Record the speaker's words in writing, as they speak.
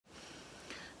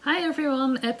Hi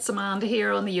everyone, it's Amanda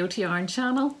here on the UTR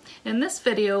channel. In this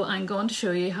video I'm going to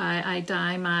show you how I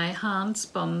dye my hand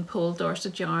spun pole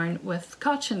Dorset yarn with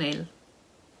cochineal.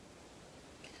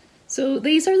 So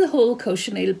these are the whole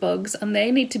cochineal bugs and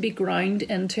they need to be ground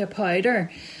into a powder.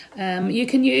 You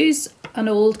can use an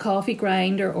old coffee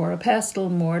grinder or a pestle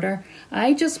mortar.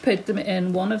 I just put them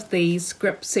in one of these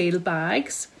grip seal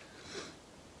bags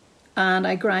and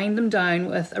I grind them down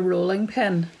with a rolling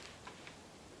pin.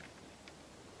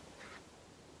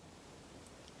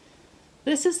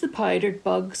 This is the powdered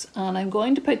bugs and I'm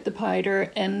going to put the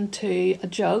powder into a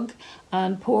jug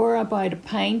and pour about a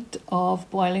pint of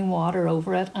boiling water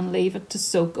over it and leave it to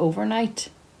soak overnight.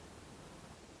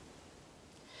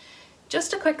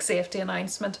 Just a quick safety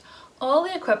announcement. All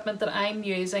the equipment that I'm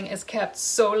using is kept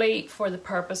solely for the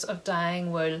purpose of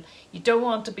dyeing wool. You don't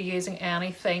want to be using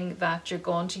anything that you're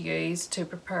going to use to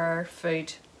prepare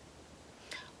food.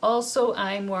 Also,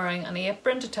 I'm wearing an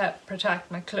apron to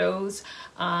protect my clothes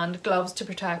and gloves to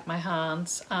protect my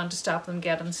hands and to stop them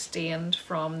getting stained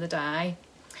from the dye.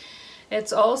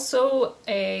 It's also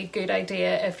a good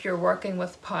idea if you're working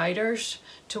with powders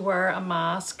to wear a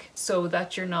mask so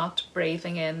that you're not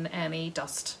breathing in any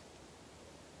dust.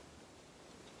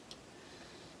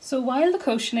 So while the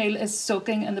cochineal is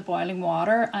soaking in the boiling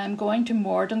water, I'm going to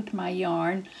mordant my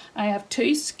yarn. I have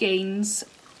two skeins,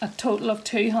 a total of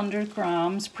 200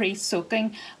 grams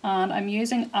pre-soaking, and I'm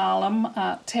using alum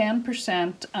at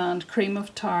 10% and cream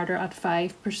of tartar at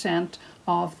 5%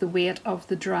 of the weight of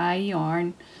the dry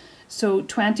yarn. So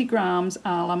 20 grams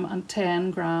alum and 10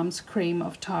 grams cream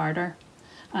of tartar.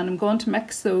 And I'm going to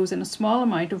mix those in a small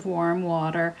amount of warm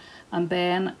water and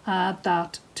then add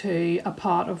that to a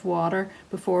pot of water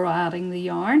before adding the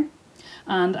yarn.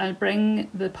 And I'll bring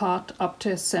the pot up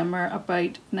to a simmer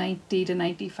about 90 to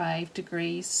 95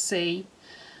 degrees C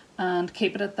and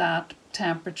keep it at that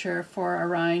temperature for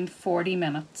around 40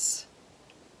 minutes.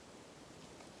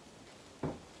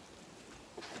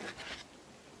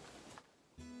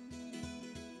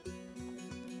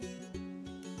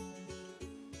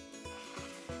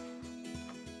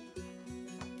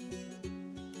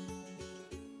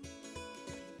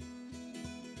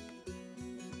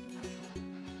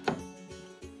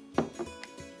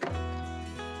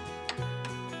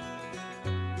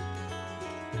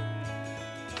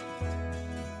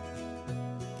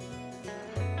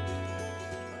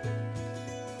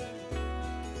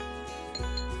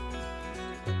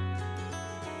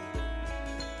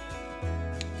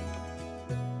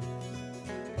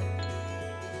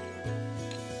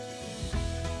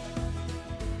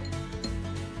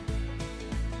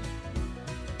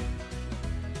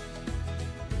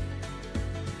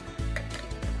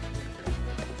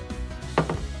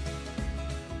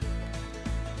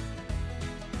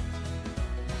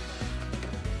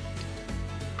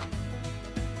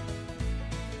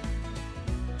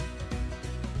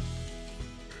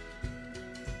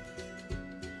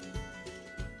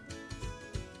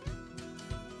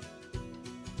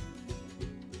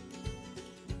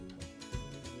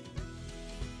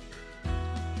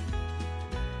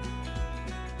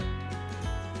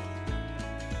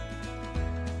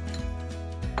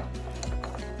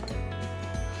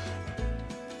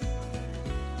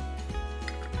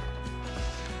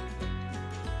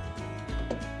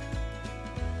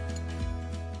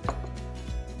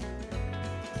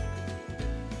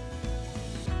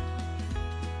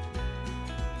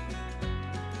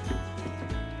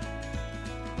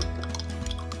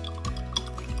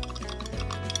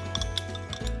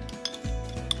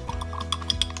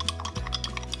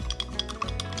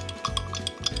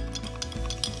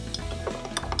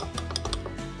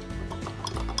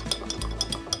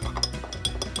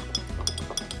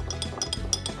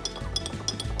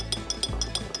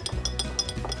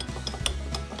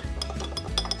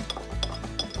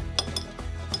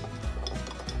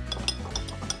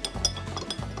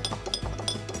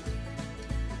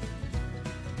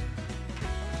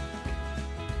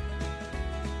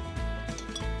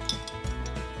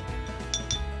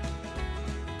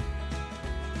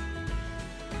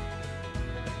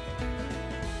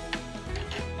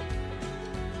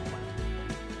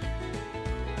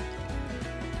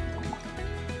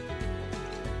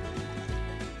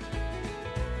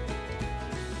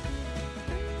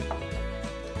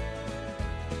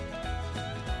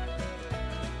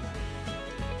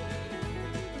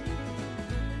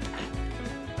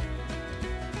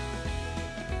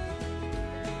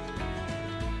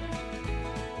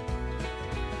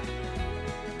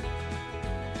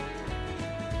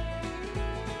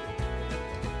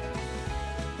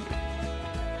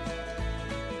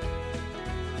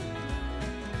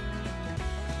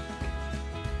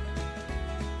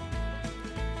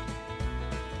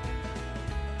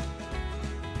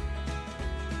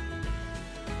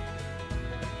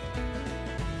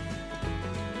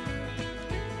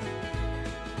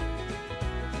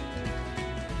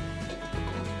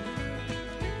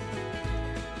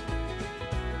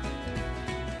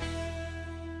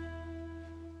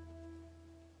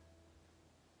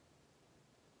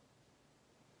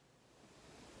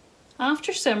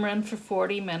 After simmering for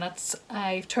 40 minutes,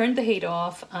 I've turned the heat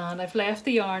off and I've left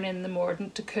the yarn in the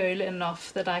mordant to cool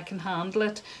enough that I can handle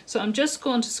it. So I'm just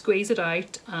going to squeeze it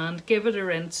out and give it a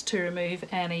rinse to remove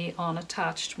any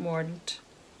unattached mordant.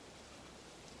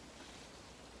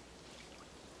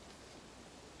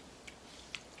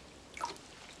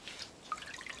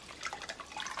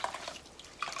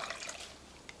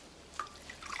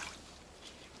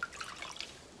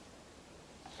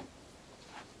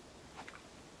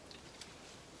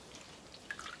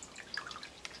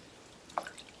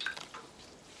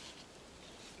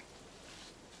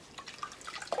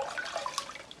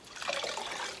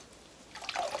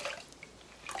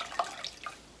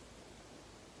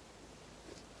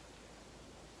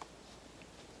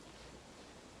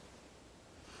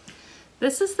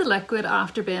 This is the liquid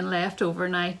after being left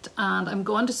overnight, and I'm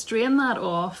going to strain that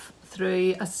off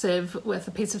through a sieve with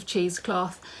a piece of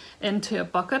cheesecloth into a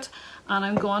bucket, and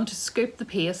I'm going to scoop the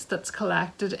paste that's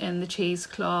collected in the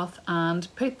cheesecloth and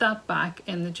put that back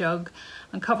in the jug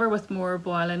and cover with more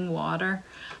boiling water.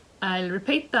 I'll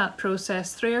repeat that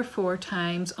process 3 or 4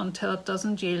 times until it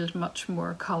doesn't yield much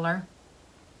more colour.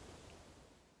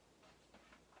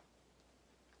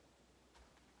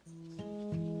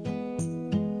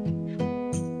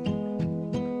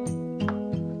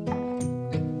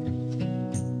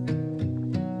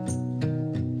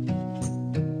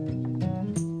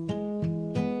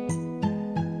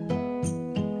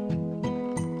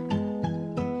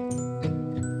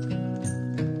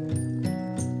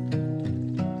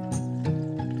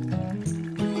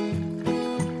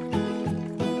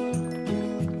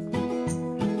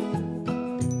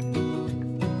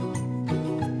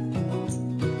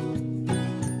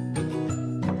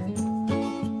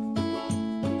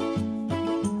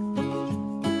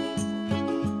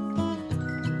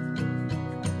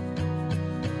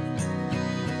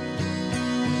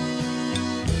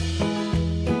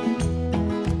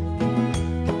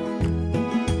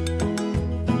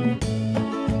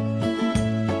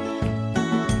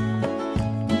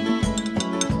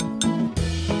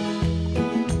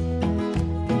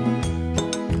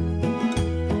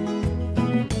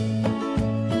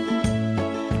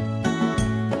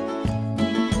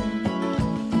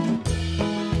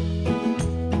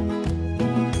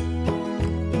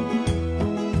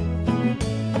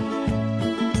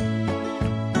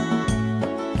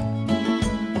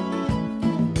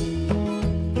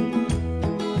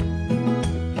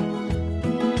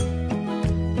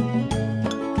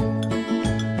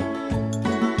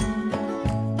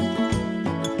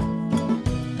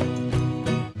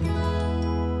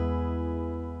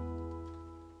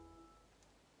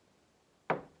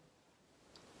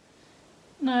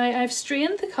 Now I've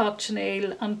strained the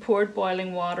cochineal and poured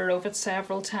boiling water over it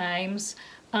several times,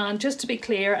 and just to be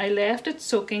clear, I left it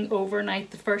soaking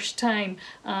overnight the first time,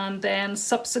 and then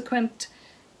subsequent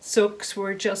soaks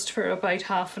were just for about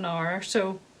half an hour or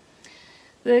so.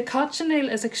 The cochineal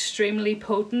is extremely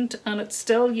potent and it's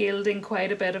still yielding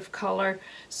quite a bit of colour,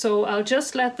 so I'll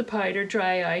just let the powder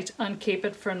dry out and keep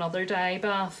it for another dye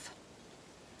bath.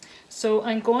 So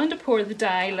I'm going to pour the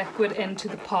dye liquid into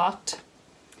the pot,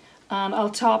 and I'll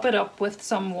top it up with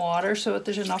some water so that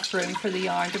there's enough room for the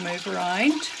yarn to move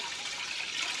around.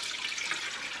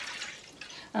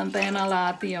 And then I'll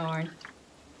add the yarn.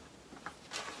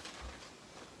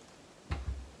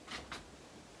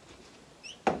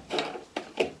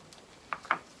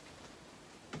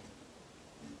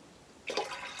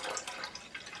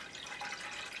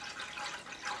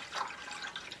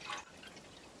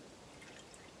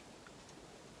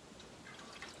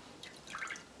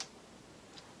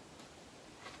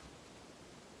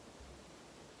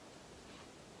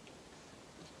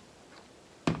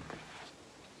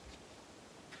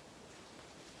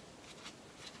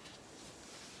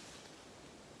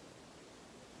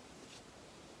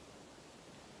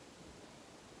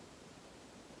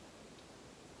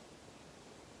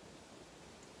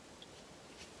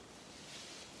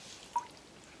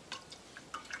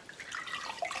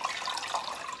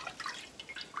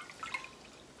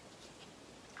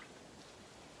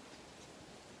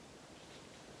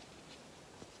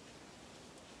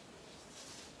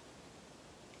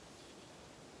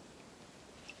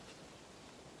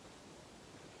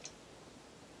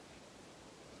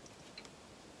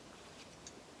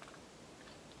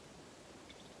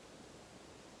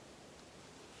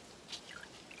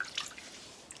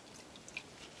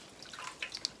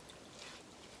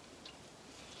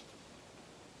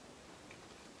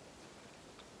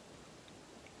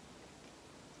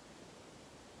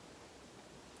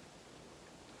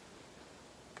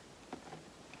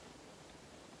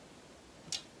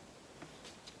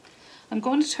 I'm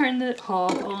going to turn the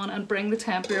hob on and bring the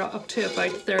temperature up to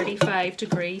about 35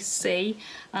 degrees C,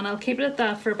 and I'll keep it at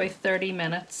that for about 30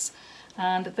 minutes.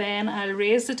 And then I'll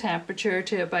raise the temperature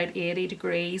to about 80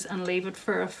 degrees and leave it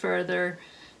for a further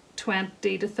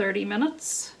 20 to 30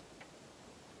 minutes.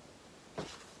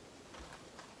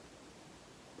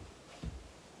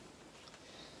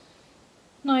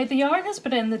 Now the yarn has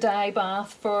been in the dye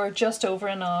bath for just over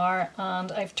an hour,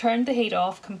 and I've turned the heat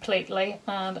off completely,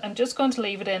 and I'm just going to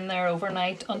leave it in there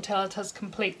overnight until it has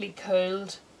completely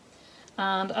cooled.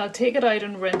 And I'll take it out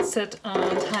and rinse it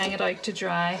and hang it out to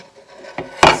dry.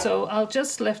 So I'll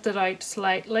just lift it out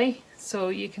slightly so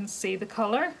you can see the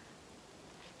colour.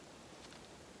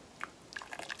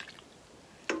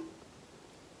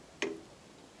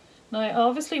 Now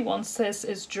obviously once this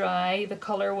is dry, the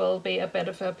colour will be a bit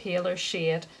of a paler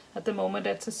shade. At the moment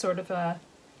it's a sort of a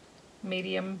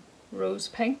medium rose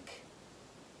pink.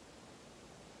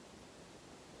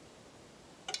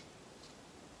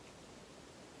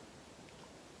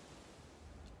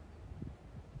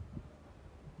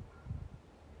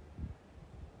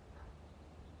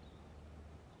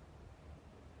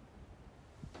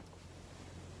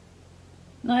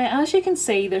 Now as you can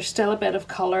see, there's still a bit of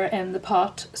colour in the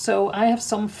pot, so I have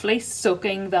some fleece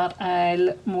soaking that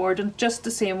I'll mordant just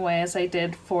the same way as I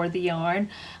did for the yarn,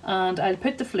 and I'll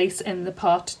put the fleece in the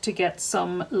pot to get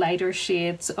some lighter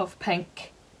shades of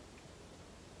pink.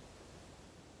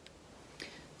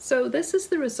 So this is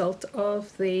the result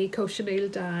of the cochineal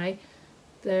dye.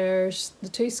 There's the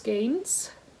two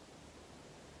skeins.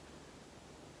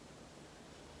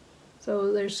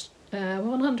 So there's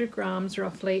 100 grams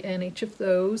roughly in each of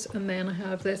those, and then I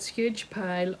have this huge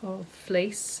pile of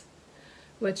fleece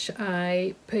which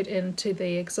I put into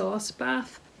the exhaust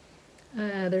bath.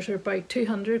 There's about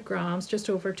 200 grams, just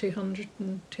over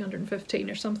 215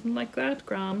 or something like that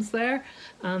grams there,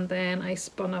 and then I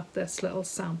spun up this little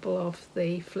sample of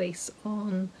the fleece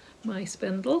on my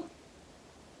spindle.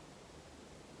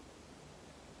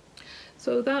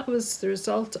 So that was the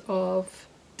result of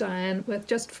dyeing with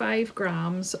just 5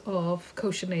 grams of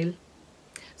cochineal.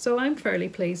 So I'm fairly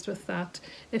pleased with that.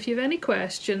 If you have any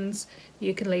questions,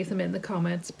 you can leave them in the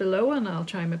comments below and I'll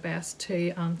try my best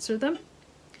to answer them.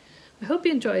 I hope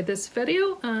you enjoyed this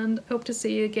video and hope to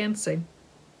see you again soon.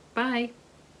 Bye!